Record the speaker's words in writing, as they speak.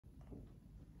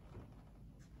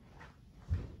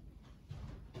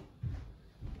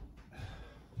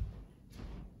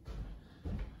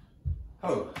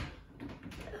Hello.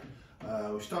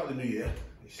 We're starting the new year.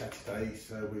 It's Saturday,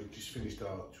 so we've just finished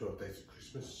our 12 days of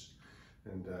Christmas,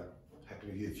 and Happy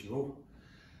New Year to you all.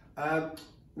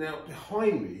 Now,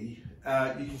 behind me,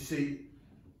 you can see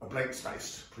a blank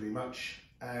space, pretty much,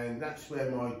 and that's where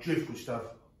my driftwood stuff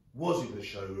was in the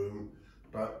showroom,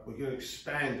 but we're going to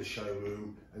expand the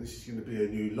showroom, and this is going to be a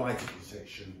new lighting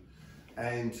section,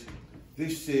 and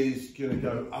this is going to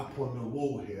go up on the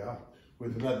wall here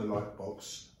with another light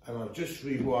box, and I've just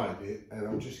rewired it, and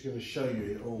I'm just going to show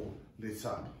you it all lit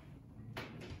up.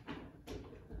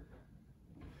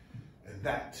 And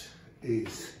that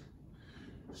is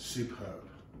superb.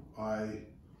 I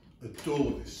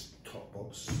adore this top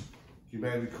box. You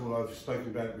may recall I've spoken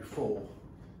about it before,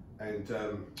 and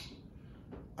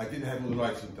I didn't have all the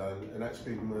lighting done, and that's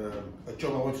been a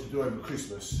job I wanted to do over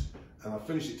Christmas, and I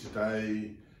finished it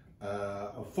today.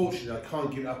 Unfortunately, I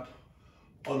can't get up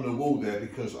on the wall there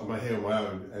because I'm here on my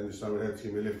own and there's no one else to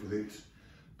give me a lift with it.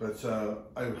 But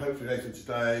hopefully later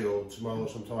today or tomorrow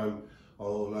sometime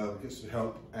I'll get some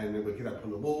help, and then we'll get up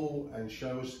on the wall and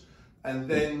show us. And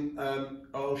then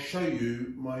I'll show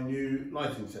you my new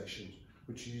lighting section,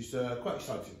 which is quite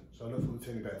exciting. So I look forward to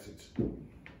telling you about it.